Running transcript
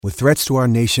With threats to our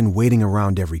nation waiting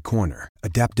around every corner,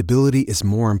 adaptability is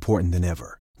more important than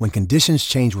ever. When conditions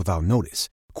change without notice,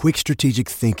 quick strategic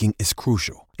thinking is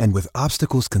crucial. And with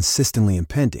obstacles consistently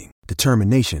impending,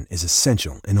 determination is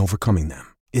essential in overcoming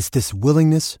them. It's this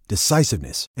willingness,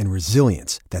 decisiveness, and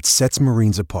resilience that sets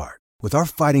Marines apart. With our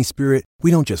fighting spirit, we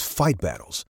don't just fight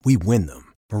battles, we win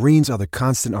them. Marines are the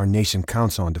constant our nation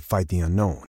counts on to fight the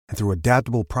unknown. And through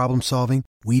adaptable problem solving,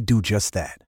 we do just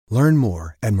that. Learn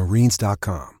more at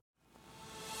marines.com.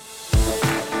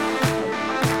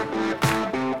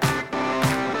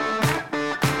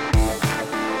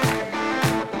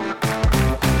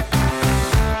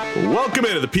 Welcome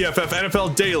into the PFF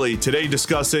NFL Daily. Today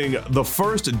discussing the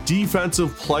first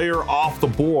defensive player off the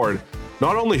board.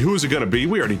 Not only who is it going to be,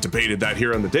 we already debated that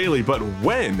here on the Daily, but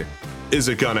when is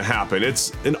it going to happen?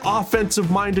 It's an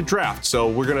offensive-minded draft, so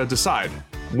we're going to decide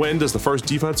when does the first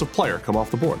defensive player come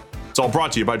off the board. It's all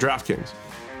brought to you by DraftKings.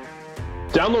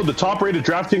 Download the top-rated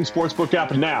DraftKings Sportsbook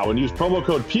app now and use promo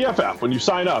code PFF when you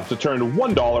sign up to turn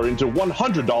 $1 into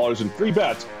 $100 in free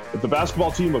bets if the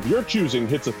basketball team of your choosing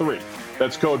hits a three.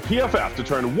 That's code PFF to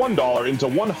turn $1 into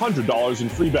 $100 in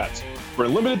free bets for a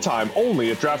limited time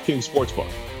only at DraftKings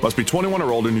Sportsbook. Must be 21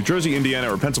 or older, New Jersey,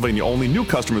 Indiana, or Pennsylvania only. New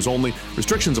customers only.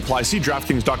 Restrictions apply. See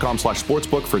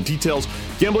DraftKings.com/sportsbook for details.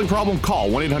 Gambling problem? Call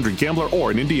 1-800-GAMBLER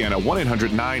or in Indiana,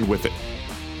 1-800-9-WITH-IT.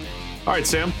 All right,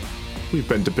 Sam. We've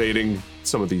been debating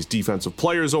some of these defensive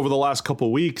players over the last couple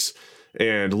of weeks,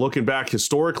 and looking back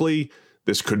historically,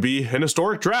 this could be an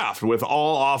historic draft with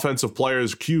all offensive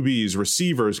players, QBs,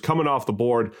 receivers coming off the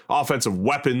board, offensive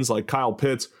weapons like Kyle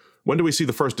Pitts. When do we see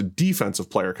the first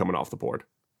defensive player coming off the board?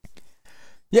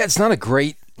 Yeah, it's not a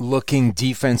great looking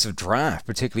defensive draft,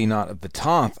 particularly not at the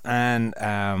top. And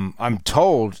I'm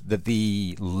told that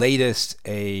the latest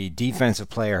a defensive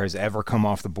player has ever come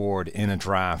off the board in a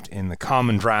draft in the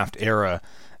common draft era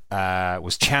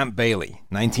was Champ Bailey.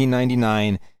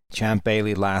 1999, Champ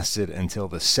Bailey lasted until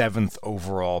the 7th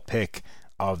overall pick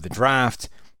of the draft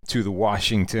to the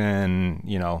Washington,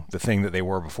 the thing that they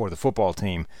were before the football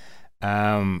team.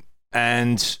 And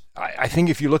I think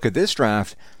if you look at this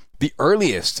draft, the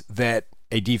earliest that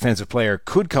a defensive player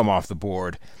could come off the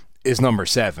board is number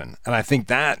 7. And I think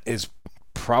that is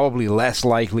probably less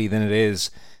likely than it is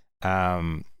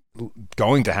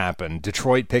going to happen.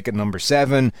 Detroit pick at number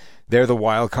 7. They're the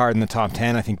wild card in the top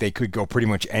 10. I think they could go pretty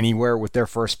much anywhere with their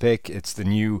first pick. It's the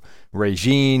new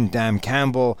regime, Dan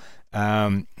Campbell.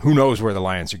 Who knows where the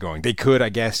Lions are going? They could, I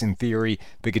guess, in theory,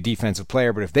 pick a defensive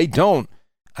player. But if they don't,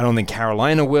 I don't think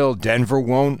Carolina will. Denver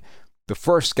won't. The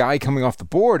first guy coming off the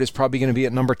board is probably going to be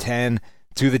at number 10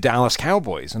 to the Dallas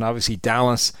Cowboys. And obviously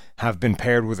Dallas have been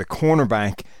paired with a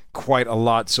cornerback quite a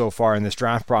lot so far in this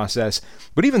draft process.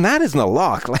 But even that isn't a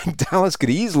lock. Like, Dallas could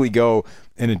easily go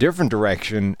in a different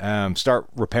direction, start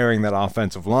repairing that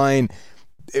offensive line.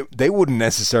 They wouldn't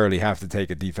necessarily have to take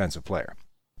a defensive player.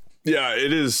 Yeah,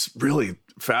 it is really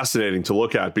fascinating to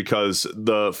look at because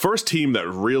the first team that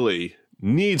really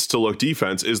needs to look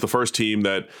defense is the first team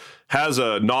that has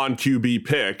a non-QB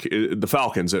pick, the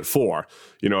Falcons at 4.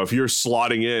 If you're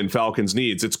slotting in Falcons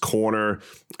needs, it's corner,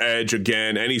 edge,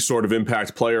 again, any sort of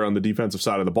impact player on the defensive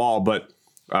side of the ball. But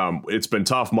it's been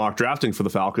tough mock drafting for the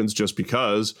Falcons just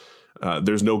because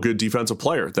there's no good defensive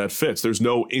player that fits. There's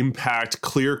no impact,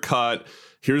 clear cut.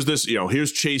 Here's this,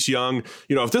 here's Chase Young.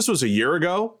 If this was a year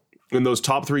ago, and those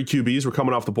top 3 QBs were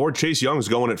coming off the board, Chase Young's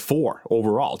going at 4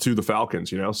 overall to the Falcons,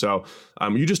 So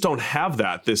you just don't have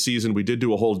that this season. We did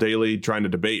do a whole daily trying to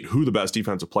debate who the best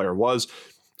defensive player was.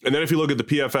 And then if you look at the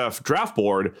PFF draft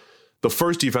board, the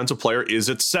first defensive player is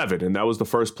at 7. And that was the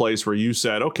first place where you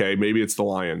said, okay, maybe it's the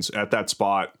Lions at that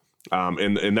spot.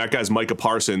 And that guy's Micah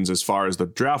Parsons as far as the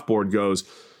draft board goes.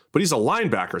 But he's a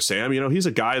linebacker, Sam. He's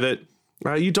a guy that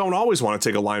you don't always want to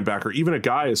take a linebacker, even a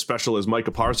guy as special as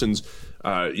Micah Parsons,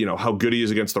 how good he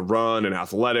is against the run and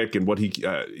athletic and what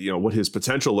what his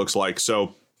potential looks like.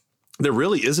 So there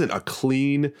really isn't a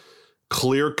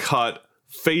clear-cut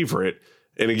favorite.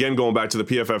 And again, going back to the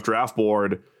PFF draft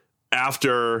board,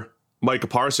 after Micah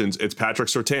Parsons, it's Patrick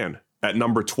Surtain at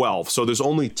number 12. So there's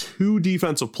only 2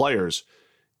 defensive players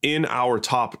in our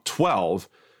top 12.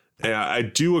 I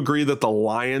do agree that the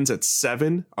Lions at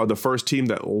 7 are the first team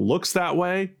that looks that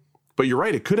way, but you're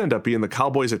right. It could end up being the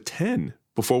Cowboys at 10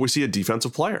 before we see a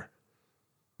defensive player.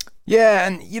 Yeah,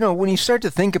 and when you start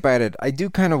to think about it, I do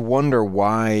kind of wonder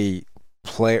what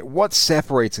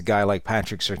separates a guy like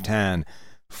Patrick Surtain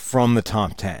from the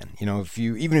top 10.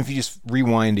 Even if you just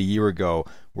rewind a year ago,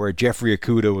 where Jeffrey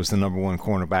Okudah was the number 1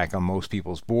 cornerback on most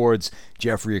people's boards.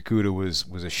 Jeffrey Okudah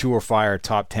was a surefire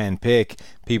top 10 pick,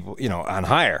 people, on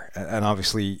higher. And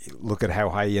obviously look at how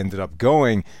high he ended up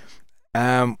going.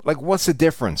 What's the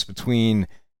difference between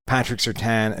Patrick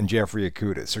Surtain and Jeffrey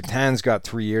Okudah? Surtain's got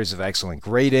 3 years of excellent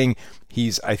grading.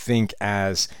 He's, I think,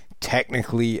 as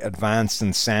technically advanced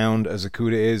and sound as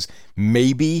Okudah is.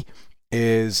 Maybe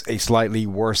is a slightly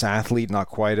worse athlete, not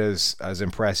quite as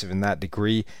impressive in that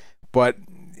degree. But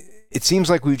it seems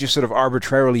like we've just sort of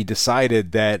arbitrarily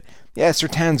decided that, yeah,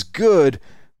 Surtain's good,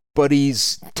 but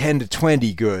he's 10 to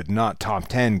 20 good, not top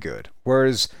 10 good.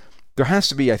 Whereas there has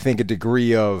to be, I think, a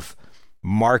degree of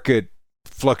market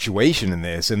fluctuation in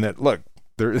this, and that, look,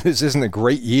 this isn't a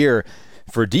great year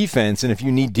for defense, and if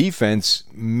you need defense,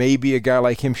 maybe a guy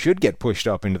like him should get pushed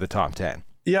up into the top 10.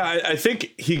 Yeah, I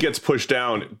think he gets pushed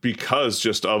down because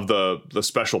just of the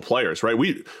special players, right?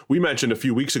 We mentioned a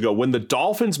few weeks ago when the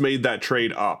Dolphins made that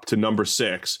trade up to number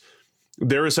 6,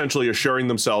 they're essentially assuring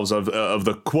themselves of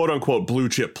the quote unquote blue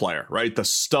chip player, right? The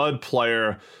stud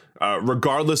player,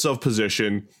 regardless of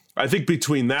position. I think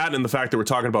between that and the fact that we're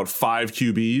talking about 5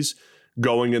 QBs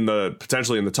going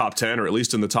potentially in the top 10 or at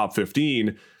least in the top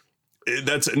 15,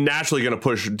 that's naturally going to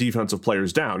push defensive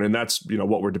players down. And that's,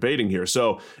 what we're debating here.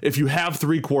 So if you have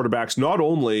 3 quarterbacks, not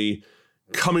only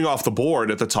coming off the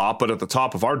board at the top, but at the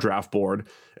top of our draft board,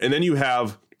 and then you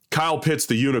have Kyle Pitts,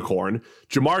 the unicorn,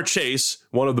 Jamar Chase,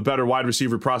 one of the better wide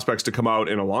receiver prospects to come out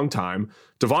in a long time,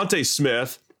 Devontae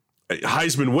Smith, a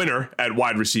Heisman winner at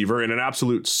wide receiver and an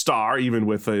absolute star, even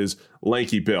with his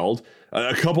lanky build.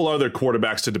 A couple other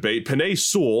quarterbacks to debate. Penei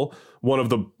Sewell, one of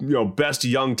the best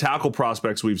young tackle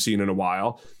prospects we've seen in a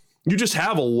while. You just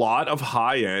have a lot of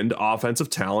high-end offensive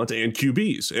talent and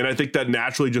QBs. And I think that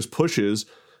naturally just pushes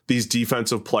these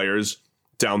defensive players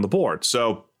down the board.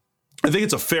 So I think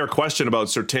it's a fair question about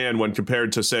Surtain when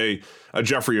compared to, say, a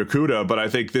Jeffrey Okudah, but I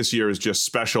think this year is just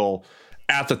special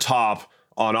at the top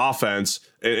on offense.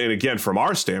 And again, from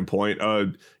our standpoint,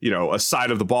 a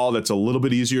side of the ball that's a little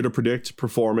bit easier to predict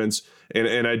performance.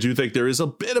 And I do think there is a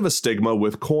bit of a stigma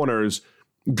with corners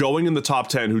going in the top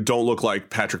 10 who don't look like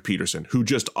Patrick Peterson, who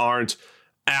just aren't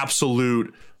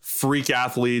absolute freak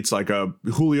athletes, like a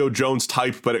Julio Jones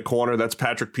type, but at corner, that's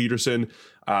Patrick Peterson.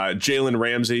 Jalen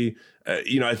Ramsey,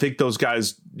 I think those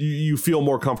guys, you feel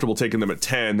more comfortable taking them at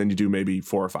 10 than you do maybe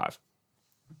 4 or 5.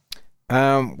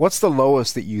 What's the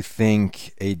lowest that you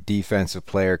think a defensive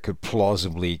player could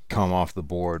plausibly come off the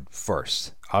board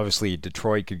first? Obviously,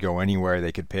 Detroit could go anywhere.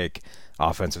 They could pick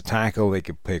offensive tackle. They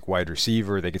could pick wide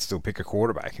receiver. They could still pick a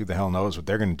quarterback. Who the hell knows what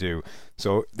they're going to do?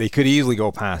 So they could easily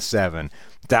go past 7.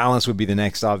 Dallas would be the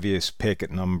next obvious pick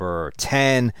at number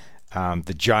 10.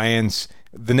 The Giants,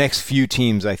 the next few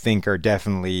teams, I think, are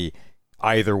definitely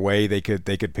either way. They could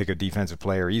pick a defensive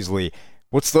player easily.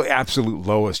 What's the absolute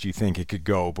lowest you think it could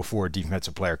go before a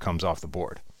defensive player comes off the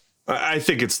board? I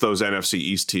think it's those NFC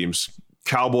East teams,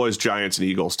 Cowboys, Giants, and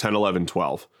Eagles, 10, 11,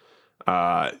 12.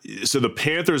 So the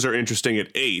Panthers are interesting at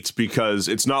 8 because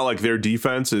it's not like their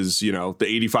defense is, the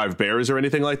 85 Bears or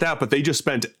anything like that, but they just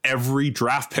spent every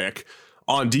draft pick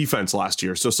on defense last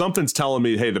year. So something's telling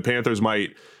me, hey, the Panthers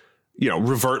might,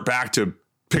 revert back to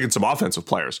picking some offensive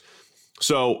players.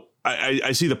 So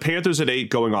I see the Panthers at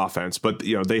 8 going offense, but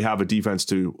they have a defense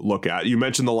to look at. You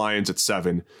mentioned the Lions at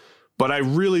 7, but I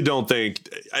really don't think.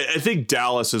 I think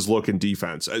Dallas is looking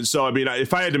defense. So I mean,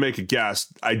 if I had to make a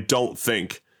guess, I don't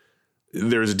think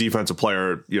there's a defensive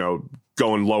player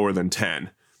going lower than 10.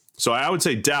 So I would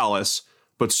say Dallas,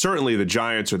 but certainly the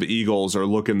Giants or the Eagles are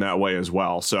looking that way as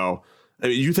well. So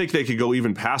you think they could go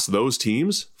even past those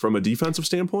teams from a defensive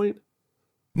standpoint?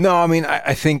 No, I mean,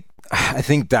 I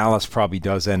think Dallas probably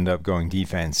does end up going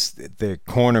defense. The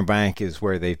cornerback is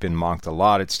where they've been mocked a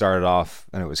lot. It started off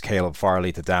and it was Caleb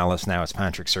Farley to Dallas. Now it's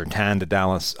Patrick Surtain to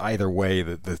Dallas. Either way,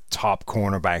 the top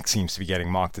cornerback seems to be getting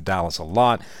mocked to Dallas a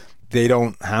lot. They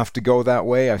don't have to go that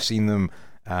way. I've seen them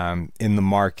in the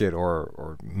market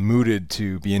or mooted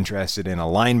to be interested in a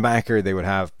linebacker. They would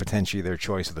have potentially their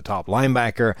choice of the top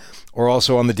linebacker, or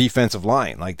also on the defensive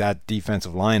line. Like, that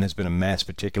defensive line has been a mess,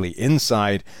 particularly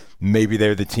inside. Maybe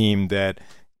they're the team that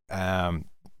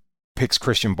picks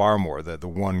Christian Barmore, the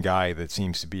one guy that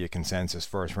seems to be a consensus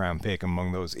first-round pick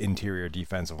among those interior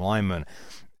defensive linemen.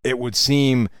 It would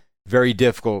seem very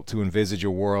difficult to envisage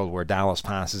a world where Dallas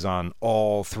passes on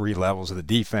all 3 levels of the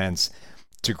defense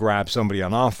to grab somebody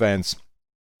on offense,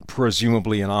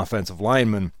 presumably an offensive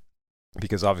lineman,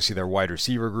 because obviously their wide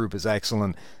receiver group is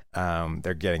excellent.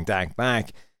 They're getting Dak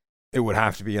back. It would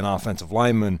have to be an offensive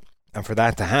lineman. And for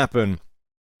that to happen,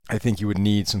 I think you would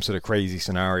need some sort of crazy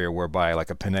scenario whereby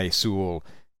like a Penei Sewell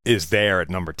is there at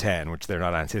number 10, which they're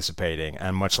not anticipating.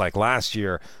 And much like last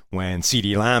year when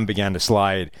CeeDee Lamb began to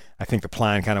slide, I think the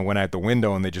plan kind of went out the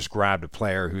window and they just grabbed a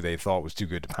player who they thought was too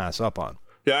good to pass up on.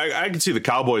 Yeah, I can see the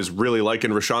Cowboys really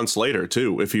liking Rashawn Slater,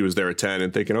 too, if he was there at 10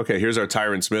 and thinking, okay, here's our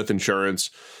Tyron Smith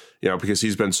insurance, because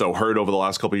he's been so hurt over the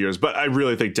last couple of years. But I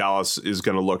really think Dallas is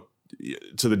going to look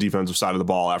to the defensive side of the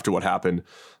ball after what happened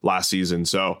last season.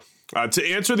 So to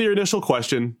answer the initial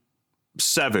question,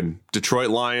 7, Detroit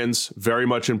Lions, very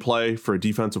much in play for a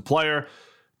defensive player.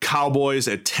 Cowboys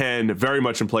at 10, very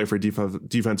much in play for a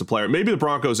defensive player. Maybe the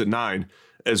Broncos at 9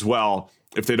 as well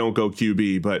if they don't go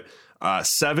QB, but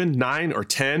 7, 9, or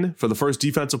 10 for the first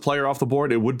defensive player off the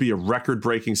board, it would be a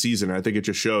record-breaking season. I think it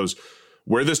just shows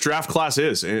where this draft class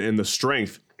is and the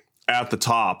strength at the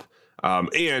top.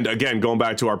 And again, going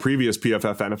back to our previous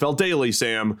PFF NFL Daily,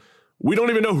 Sam, we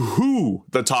don't even know who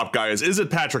the top guy is. Is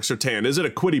it Patrick Surtain? Is it a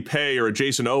Kwity Paye or a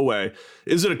Jason Owe?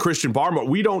 Is it a Christian Barmore?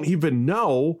 We don't even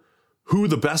know who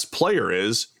the best player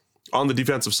is on the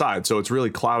defensive side. So it's really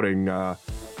clouding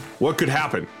what could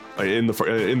happen in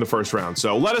the first round.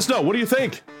 So let us know. What do you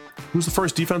think? Who's the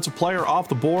first defensive player off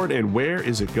the board and where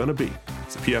is it going to be?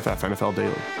 It's the PFF NFL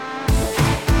Daily.